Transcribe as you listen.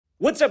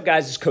What's up,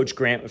 guys? It's Coach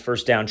Grant with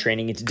First Down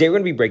Training, and today we're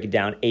going to be breaking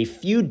down a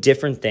few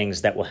different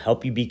things that will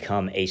help you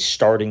become a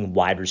starting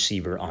wide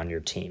receiver on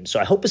your team. So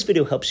I hope this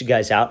video helps you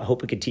guys out. I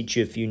hope it could teach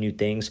you a few new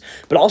things.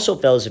 But also,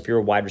 fellas, if you're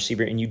a wide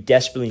receiver and you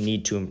desperately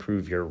need to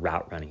improve your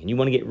route running and you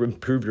want to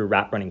improve your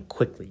route running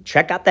quickly,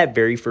 check out that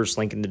very first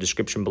link in the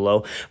description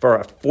below for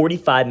a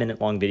 45-minute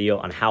long video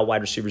on how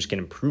wide receivers can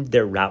improve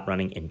their route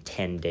running in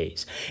 10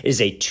 days. It is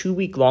a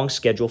 2-week-long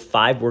schedule,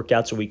 5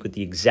 workouts a week with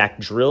the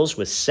exact drills,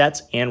 with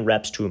sets and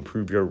reps to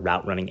improve your route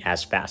running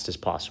as fast as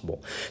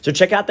possible. So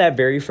check out that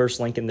very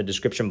first link in the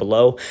description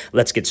below.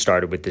 Let's get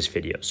started with this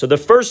video. So the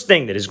first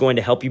thing that is going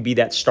to help you be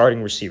that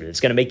starting receiver, that's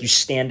going to make you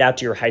stand out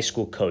to your high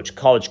school coach,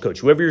 college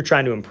coach, whoever you're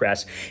trying to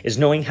impress, is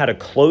knowing how to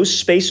close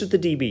space with the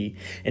DB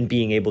and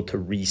being able to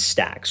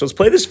restack. So let's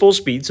play this full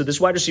speed. So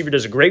this wide receiver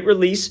does a great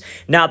release.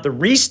 Now the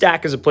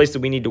restack is a place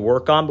that we need to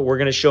work on, but we're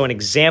going to show an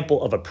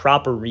example of a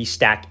proper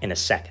restack in a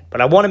second.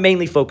 But I want to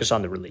mainly focus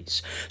on the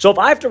release. So if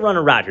I have to run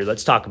a route here,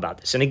 let's talk about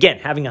this. And again,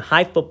 having a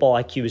high football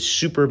IQ is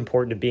super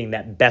important to being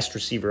that best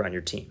receiver on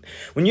your team.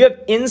 When you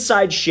have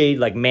inside shade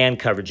like man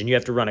coverage and you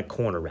have to run a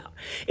corner route,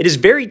 it is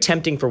very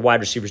tempting for wide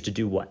receivers to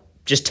do what?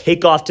 Just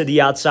take off to the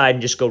outside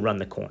and just go run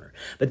the corner.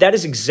 But that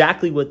is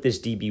exactly what this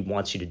DB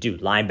wants you to do.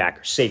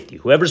 Linebacker, safety,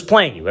 whoever's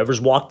playing you, whoever's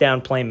walked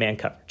down playing man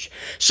coverage.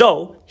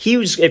 So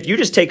if you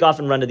just take off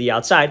and run to the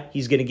outside,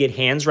 he's going to get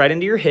hands right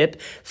into your hip,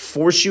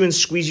 force you and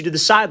squeeze you to the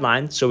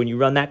sideline. So when you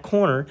run that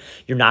corner,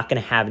 you're not going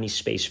to have any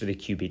space for the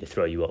QB to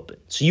throw you open.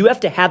 So you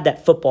have to have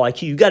that football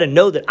IQ. You got to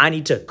know that I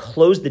need to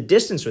close the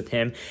distance with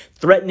him,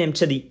 threaten him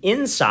to the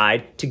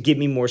inside to give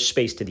me more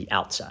space to the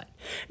outside.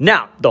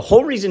 Now, the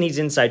whole reason he's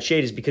inside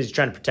shade is because he's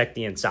trying to protect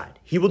the inside.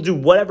 He will do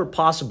whatever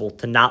possible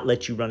to not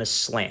let you run a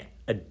slant,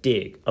 a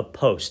dig, a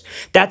post.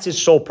 That's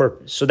his sole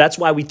purpose. So that's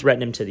why we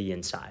threaten him to the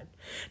inside.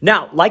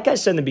 Now, like I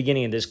said in the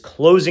beginning of this,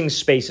 closing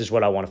space is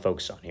what I want to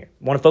focus on here.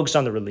 I want to focus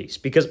on the release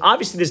because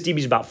obviously this DB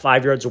is about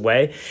 5 yards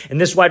away and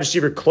this wide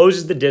receiver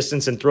closes the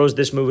distance and throws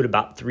this move at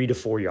about 3 to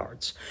 4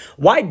 yards.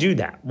 Why do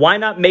that? Why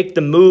not make the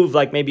move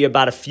like maybe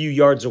about a few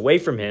yards away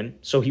from him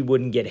so he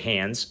wouldn't get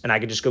hands and I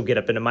could just go get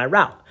up into my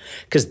route?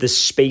 Because the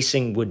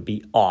spacing would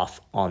be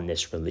off on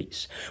this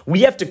release.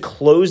 We have to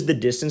close the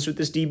distance with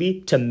this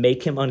DB to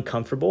make him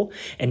uncomfortable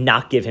and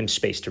not give him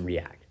space to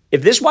react.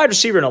 If this wide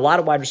receiver, and a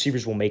lot of wide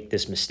receivers will make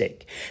this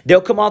mistake,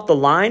 they'll come off the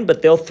line,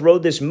 but they'll throw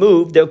this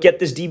move. They'll get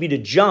this DB to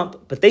jump,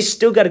 but they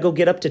still got to go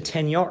get up to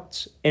 10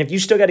 yards. And if you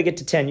still got to get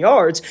to 10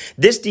 yards,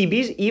 this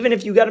DB, even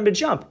if you got him to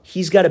jump,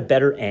 he's got a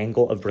better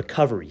angle of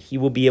recovery. He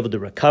will be able to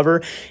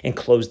recover and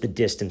close the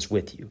distance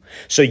with you.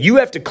 So you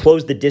have to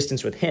close the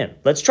distance with him.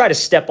 Let's try to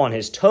step on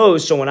his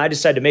toes so when I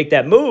decide to make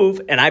that move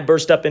and I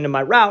burst up into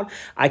my route,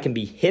 I can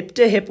be hip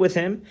to hip with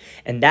him.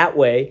 And that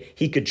way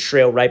he could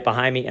trail right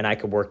behind me and I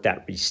could work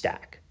that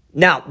restack.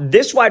 Now,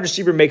 this wide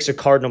receiver makes a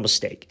cardinal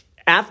mistake.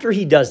 After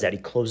he does that, he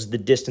closes the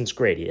distance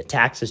great. He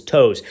attacks his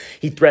toes.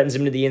 He threatens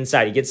him to the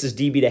inside. He gets his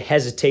DB to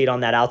hesitate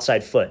on that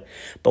outside foot.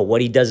 But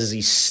what he does is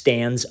he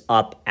stands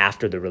up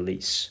after the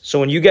release.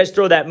 So when you guys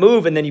throw that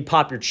move and then you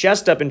pop your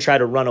chest up and try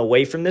to run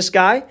away from this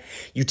guy,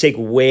 you take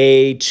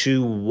way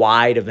too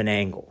wide of an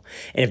angle.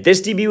 And if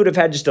this DB would have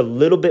had just a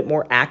little bit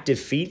more active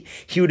feet,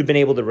 he would have been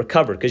able to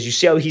recover because you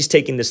see how he's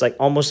taking this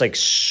almost like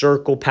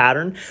circle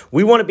pattern.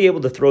 We want to be able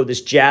to throw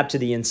this jab to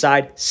the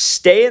inside,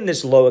 stay in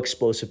this low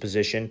explosive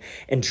position,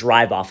 and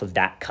drive off of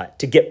that cut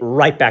to get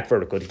right back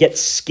vertical, to get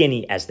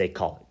skinny as they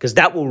call it, because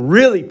that will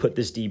really put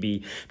this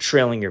DB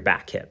trailing your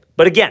back hip.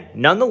 But again,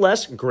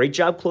 nonetheless, great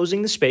job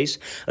closing the space.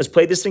 Let's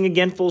play this thing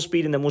again full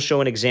speed, and then we'll show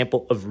an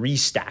example of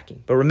restacking.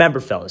 But remember,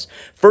 fellas,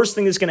 first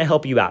thing that's going to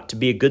help you out to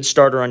be a good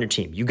starter on your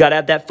team, you got to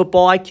have that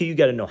football IQ. You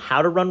got to know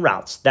how to run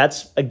routes.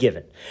 That's a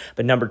given.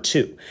 But number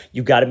 2,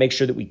 you got to make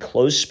sure that we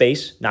close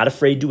space, not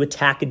afraid to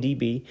attack a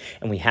DB,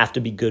 and we have to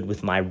be good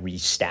with my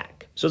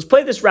restack. So let's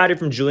play this route here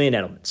from Julian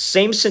Edelman.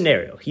 Same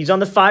scenario. He's on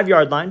the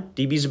 5-yard line.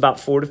 DB's about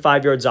 4 to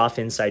 5 yards off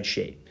inside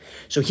shade.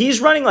 So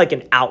he's running like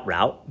an out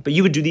route, but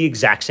you would do the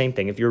exact same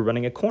thing if you were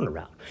running a corner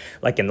route,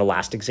 like in the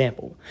last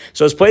example.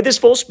 So let's play this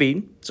full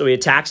speed. So he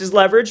attacks his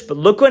leverage, but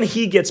look when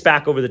he gets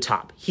back over the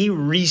top. He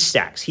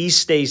restacks. He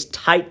stays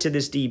tight to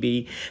this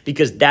DB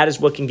because that is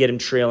what can get him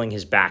trailing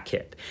his back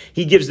hip.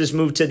 He gives this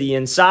move to the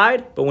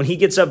inside, but when he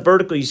gets up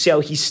vertical, you see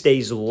how he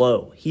stays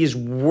low. He is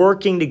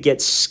working to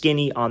get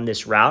skinny on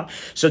this route,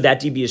 so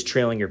that DB is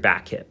trailing your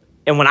back hip.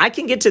 And when I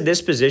can get to this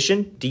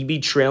position,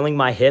 DB trailing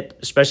my hip,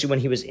 especially when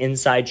he was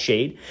inside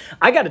shade,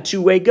 I got a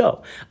two-way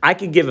go. I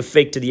could give a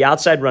fake to the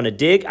outside, run a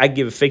dig. I could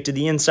give a fake to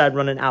the inside,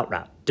 run an out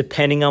route,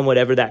 depending on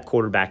whatever that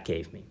quarterback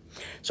gave me.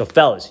 So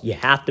fellas, you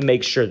have to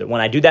make sure that when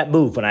I do that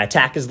move, when I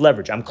attack his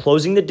leverage, I'm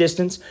closing the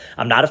distance.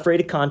 I'm not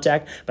afraid of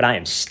contact, but I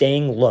am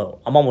staying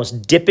low. I'm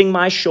almost dipping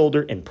my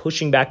shoulder and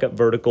pushing back up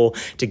vertical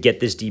to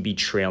get this DB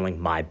trailing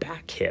my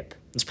back hip.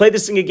 Let's play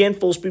this thing again,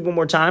 full speed one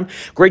more time.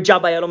 Great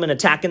job by Edelman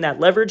attacking that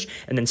leverage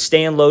and then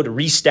staying low to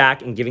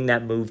restack and giving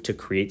that move to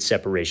create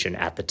separation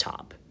at the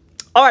top.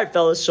 All right,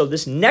 fellas, so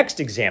this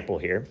next example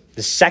here,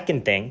 the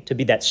second thing to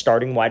be that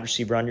starting wide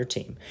receiver on your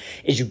team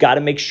is you got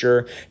to make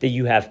sure that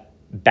you have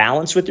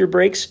balance with your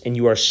breaks, and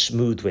you are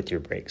smooth with your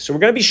breaks. So we're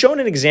going to be showing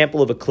an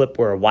example of a clip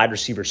where a wide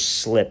receiver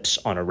slips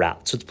on a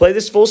route. So let's play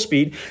this full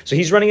speed. So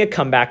he's running a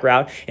comeback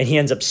route, and he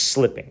ends up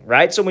slipping,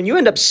 right? So when you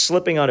end up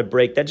slipping on a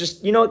break, that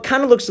just, it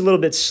kind of looks a little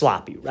bit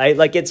sloppy, right?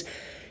 Like it's,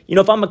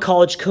 if I'm a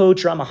college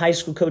coach or I'm a high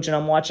school coach and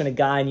I'm watching a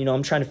guy and,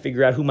 I'm trying to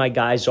figure out who my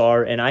guys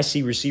are, and I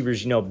see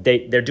receivers,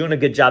 they're doing a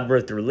good job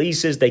with the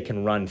releases. They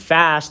can run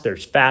fast.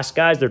 There's fast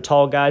guys. They're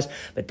tall guys,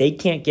 but they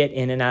can't get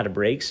in and out of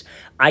breaks.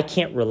 I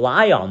can't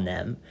rely on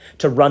them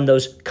to run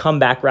those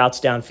comeback routes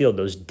downfield,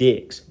 those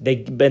digs.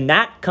 And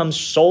that comes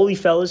solely,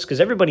 fellas, because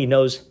everybody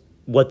knows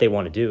what they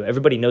want to do.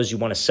 Everybody knows you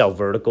want to sell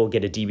vertical,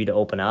 get a DB to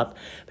open up,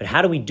 but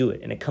how do we do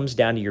it? And it comes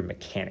down to your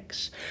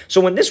mechanics. So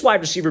when this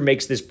wide receiver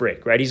makes this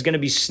break, right, he's going to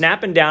be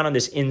snapping down on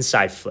this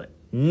inside foot.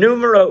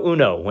 Numero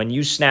uno, when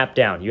you snap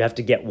down, you have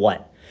to get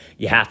what?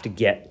 You have to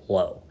get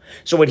low.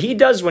 So what he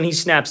does when he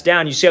snaps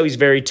down, you see how he's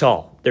very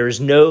tall. There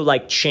is no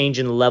change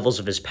in the levels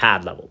of his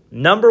pad level.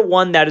 Number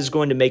one, that is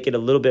going to make it a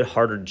little bit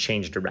harder to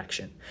change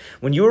direction.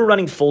 When you are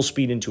running full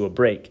speed into a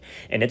break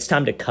and it's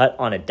time to cut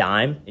on a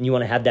dime and you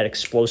want to have that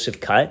explosive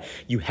cut,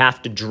 you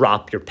have to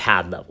drop your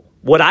pad level.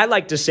 What I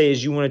like to say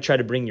is you want to try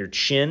to bring your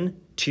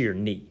chin to your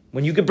knee.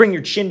 When you can bring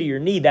your chin to your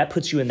knee, that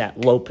puts you in that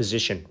low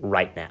position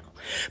right now.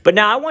 But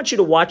now I want you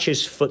to watch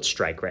his foot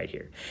strike right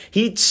here.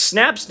 He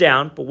snaps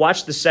down, but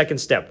watch the second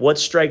step. What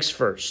strikes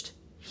first?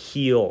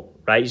 Heel,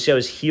 right? You see how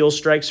his heel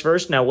strikes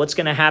first? Now, what's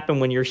going to happen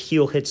when your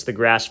heel hits the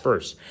grass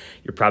first?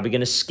 You're probably going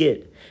to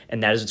skid,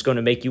 and that is it's going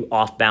to make you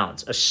off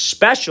balance,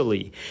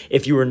 especially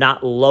if you are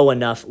not low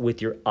enough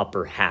with your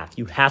upper half.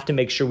 You have to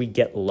make sure we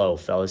get low,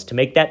 fellas, to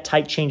make that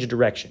tight change of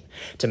direction,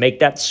 to make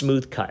that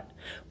smooth cut.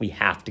 We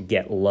have to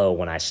get low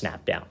when I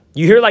snap down.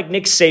 You hear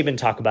Nick Saban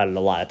talk about it a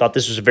lot. I thought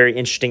this was a very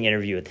interesting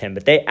interview with him,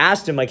 but they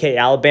asked him hey,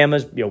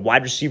 Alabama's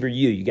wide receiver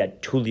you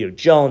got Julio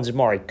Jones,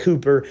 Amari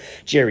Cooper,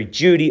 Jerry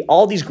Jeudy,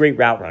 all these great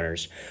route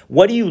runners.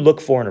 What do you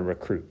look for in a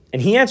recruit?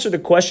 And he answered the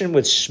question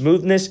with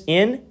smoothness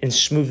in and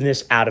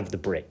smoothness out of the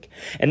break.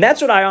 And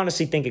that's what I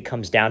honestly think it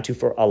comes down to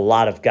for a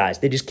lot of guys.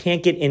 They just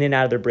can't get in and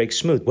out of their break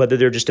smooth, whether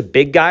they're just a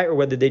big guy or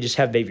whether they just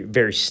have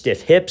very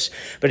stiff hips.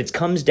 But it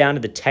comes down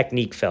to the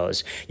technique,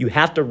 fellas. You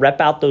have to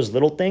rep out those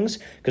little things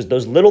because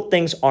those little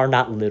things are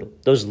not little.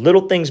 Those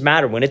little things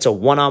matter when it's a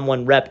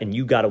one-on-one rep and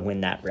you got to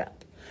win that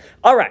rep.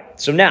 All right,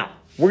 so now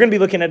we're going to be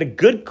looking at a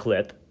good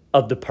clip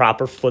of the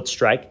proper foot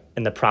strike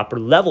and the proper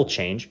level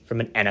change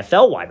from an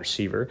NFL wide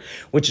receiver,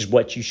 which is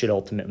what you should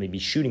ultimately be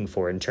shooting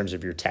for in terms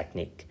of your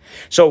technique.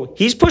 So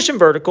he's pushing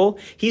vertical.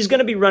 He's going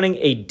to be running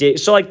a dig.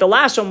 So the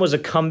last one was a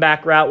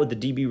comeback route with the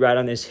DB right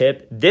on his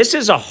hip. This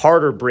is a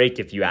harder break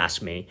if you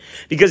ask me,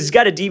 because he's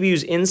got a DB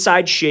who's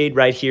inside shade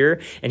right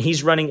here, and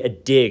he's running a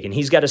dig, and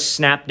he's got to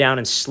snap down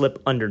and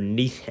slip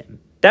underneath him.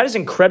 That is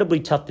incredibly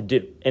tough to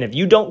do. And if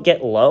you don't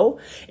get low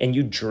and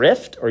you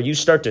drift or you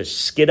start to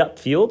skid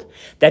upfield,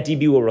 that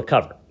DB will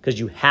recover because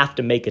you have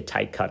to make a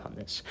tight cut on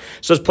this.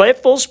 So let's play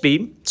at full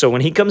speed. So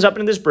when he comes up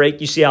into this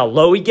break, you see how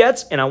low he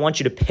gets, and I want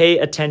you to pay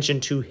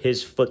attention to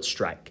his foot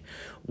strike.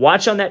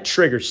 Watch on that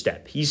trigger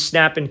step. He's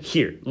snapping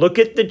here. Look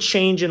at the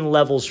change in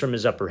levels from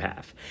his upper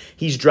half.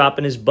 He's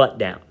dropping his butt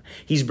down.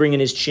 He's bringing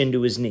his chin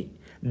to his knee.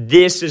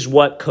 This is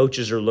what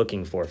coaches are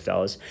looking for,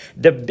 fellas.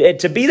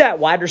 To be that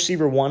wide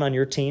receiver one on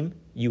your team,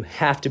 you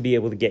have to be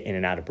able to get in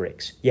and out of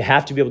breaks. You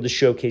have to be able to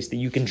showcase that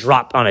you can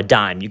drop on a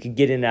dime. You can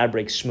get in and out of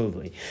breaks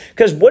smoothly.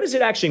 Because what does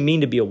it actually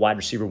mean to be a wide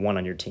receiver one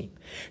on your team?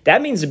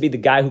 That means to be the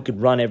guy who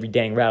could run every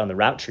dang route on the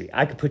route tree.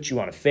 I could put you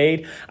on a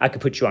fade. I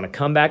could put you on a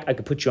comeback. I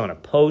could put you on a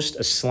post,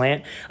 a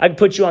slant. I could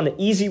put you on the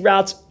easy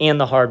routes and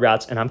the hard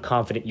routes, and I'm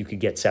confident you could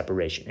get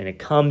separation. And it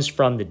comes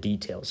from the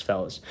details,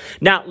 fellas.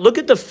 Now, look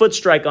at the foot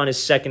strike on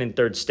his second and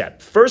third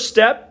step. First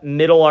step,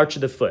 middle arch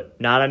of the foot.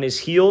 Not on his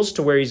heels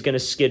to where he's going to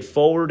skid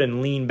forward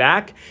and lean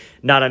back.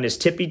 Not on his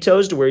tippy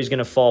toes to where he's going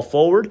to fall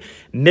forward.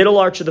 Middle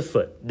arch of the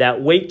foot.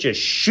 That weight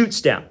just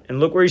shoots down. And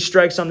look where he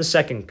strikes on the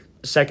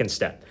second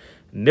step.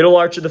 Middle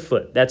arch of the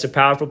foot. That's a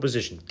powerful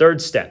position.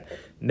 Third step,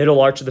 middle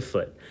arch of the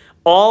foot.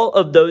 All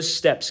of those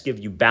steps give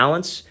you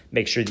balance.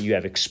 Make sure that you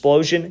have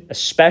explosion,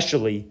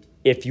 especially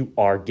if you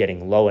are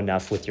getting low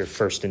enough with your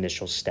first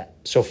initial step.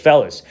 So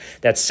fellas,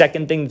 that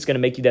second thing that's going to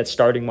make you that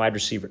starting wide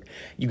receiver,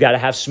 you got to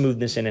have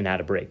smoothness in and out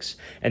of breaks.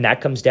 And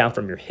that comes down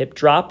from your hip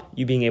drop,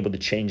 you being able to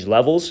change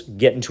levels,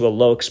 get into a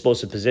low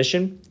explosive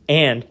position,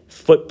 and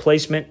foot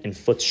placement and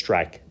foot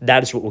strike.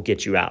 That is what will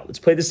get you out. Let's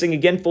play this thing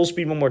again, full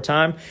speed one more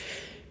time.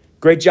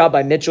 Great job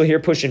by Mitchell here,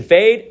 pushing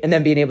fade, and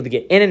then being able to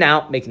get in and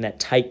out, making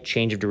that tight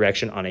change of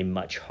direction on a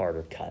much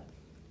harder cut.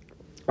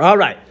 All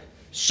right,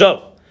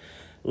 so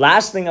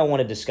last thing I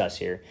want to discuss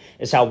here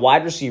is how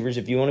wide receivers,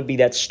 if you want to be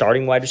that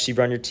starting wide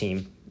receiver on your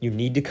team, you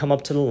need to come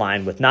up to the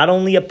line with not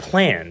only a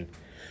plan,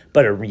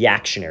 but a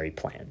reactionary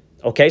plan.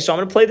 Okay, so I'm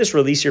going to play this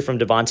release here from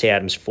Davante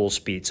Adams full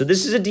speed. So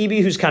this is a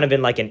DB who's kind of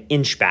in like an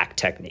inch back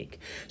technique.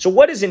 So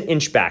what is an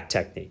inch back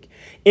technique?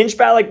 Inch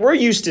back, like we're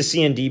used to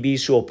seeing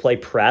DBs who will play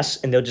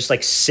press and they'll just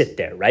like sit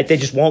there, right? They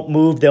just won't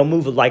move. They'll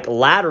move like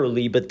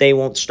laterally, but they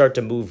won't start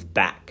to move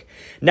back.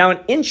 Now, an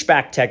inch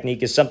back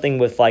technique is something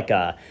with like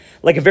a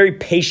very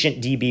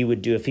patient DB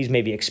would do if he's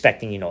maybe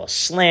expecting, a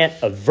slant,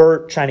 a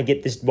vert, trying to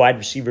get this wide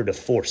receiver to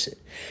force it.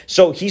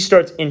 So he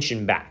starts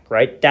inching back,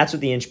 right? That's what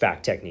the inch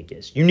back technique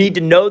is. You need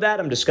to know that.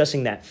 I'm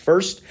discussing that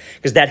first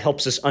because that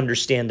helps us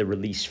understand the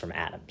release from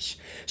Adams.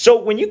 So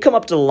when you come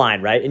up to the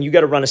line, right, and you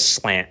got to run a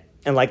slant,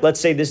 and let's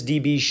say this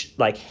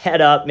DB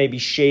head up, maybe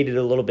shaded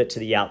a little bit to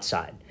the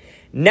outside.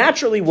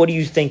 Naturally, what do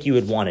you think you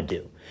would want to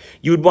do?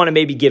 You would want to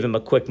maybe give him a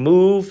quick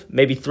move,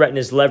 maybe threaten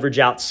his leverage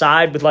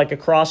outside with like a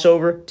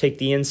crossover, take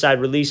the inside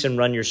release and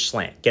run your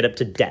slant, get up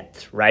to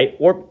depth, right?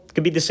 Or it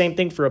could be the same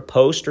thing for a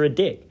post or a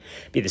dig.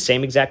 Be the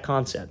same exact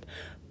concept.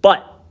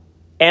 But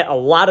a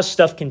lot of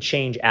stuff can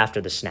change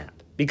after the snap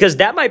because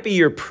that might be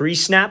your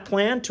pre-snap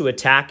plan to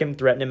attack him,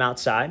 threaten him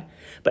outside.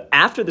 But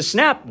after the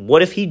snap,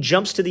 what if he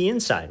jumps to the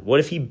inside? What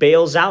if he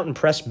bails out and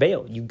press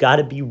bail? You got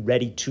to be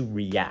ready to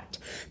react.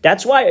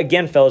 That's why,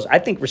 again, fellas, I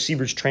think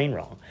receivers train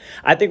wrong.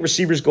 I think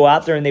receivers go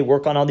out there and they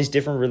work on all these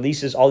different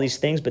releases, all these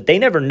things, but they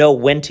never know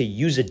when to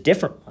use a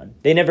different one.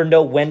 They never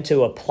know when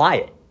to apply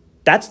it.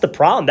 That's the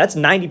problem. That's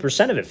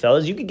 90% of it,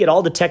 fellas. You could get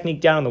all the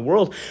technique down in the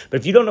world, but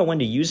if you don't know when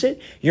to use it,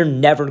 you're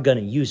never going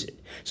to use it.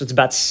 So it's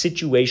about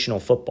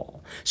situational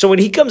football. So when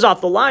he comes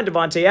off the line,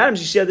 Davante Adams,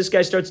 you see how this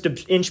guy starts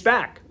to inch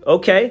back.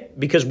 Okay,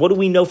 because what do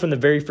we know from the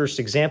very first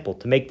example?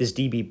 To make this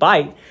DB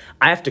bite,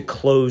 I have to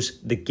close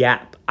the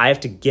gap. I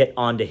have to get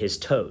onto his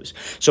toes.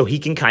 So he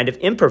can kind of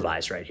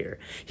improvise right here.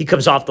 He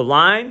comes off the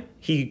line,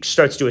 he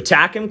starts to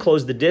attack him,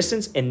 close the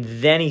distance, and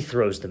then he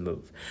throws the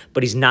move.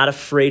 But he's not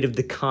afraid of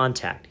the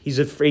contact.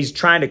 He's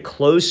trying to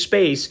close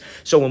space,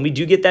 so when we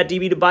do get that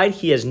DB to bite,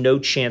 he has no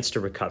chance to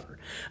recover.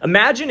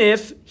 Imagine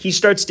if he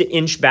starts to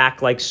inch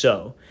back like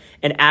so,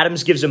 and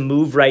Adams gives a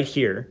move right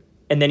here,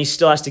 and then he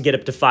still has to get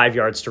up to 5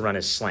 yards to run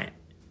his slant.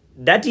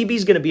 That DB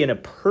is going to be in a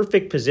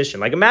perfect position.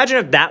 Like imagine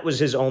if that was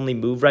his only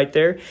move right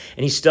there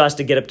and he still has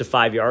to get up to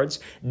 5 yards.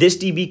 This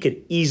DB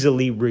could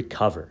easily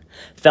recover.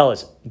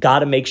 Fellas, got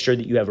to make sure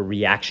that you have a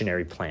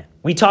reactionary plan.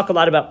 We talk a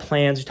lot about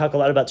plans. We talk a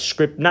lot about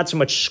not so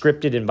much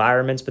scripted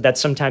environments, but that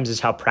sometimes is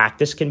how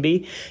practice can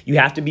be. You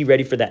have to be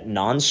ready for that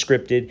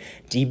non-scripted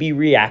DB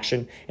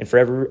reaction. And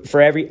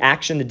for every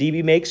action the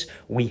DB makes,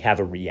 we have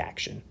a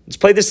reaction. Let's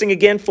play this thing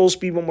again, full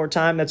speed one more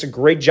time. That's a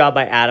great job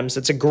by Adams.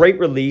 That's a great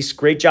release.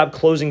 Great job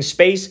closing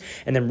space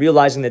and then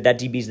realizing that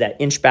DB is that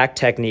inch back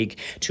technique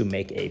to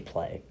make a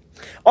play.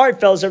 All right,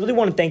 fellas, I really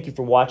want to thank you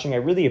for watching. I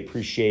really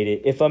appreciate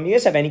it. If you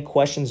guys have any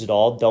questions at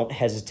all, don't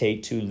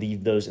hesitate to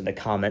leave those in the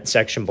comment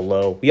section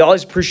below. We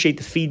always appreciate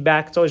the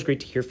feedback. It's always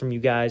great to hear from you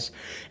guys.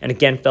 And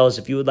again, fellas,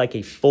 if you would like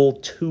a full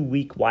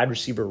 2-week wide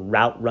receiver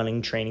route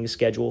running training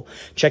schedule,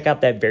 check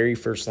out that very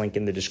first link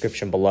in the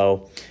description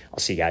below. I'll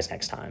see you guys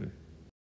next time.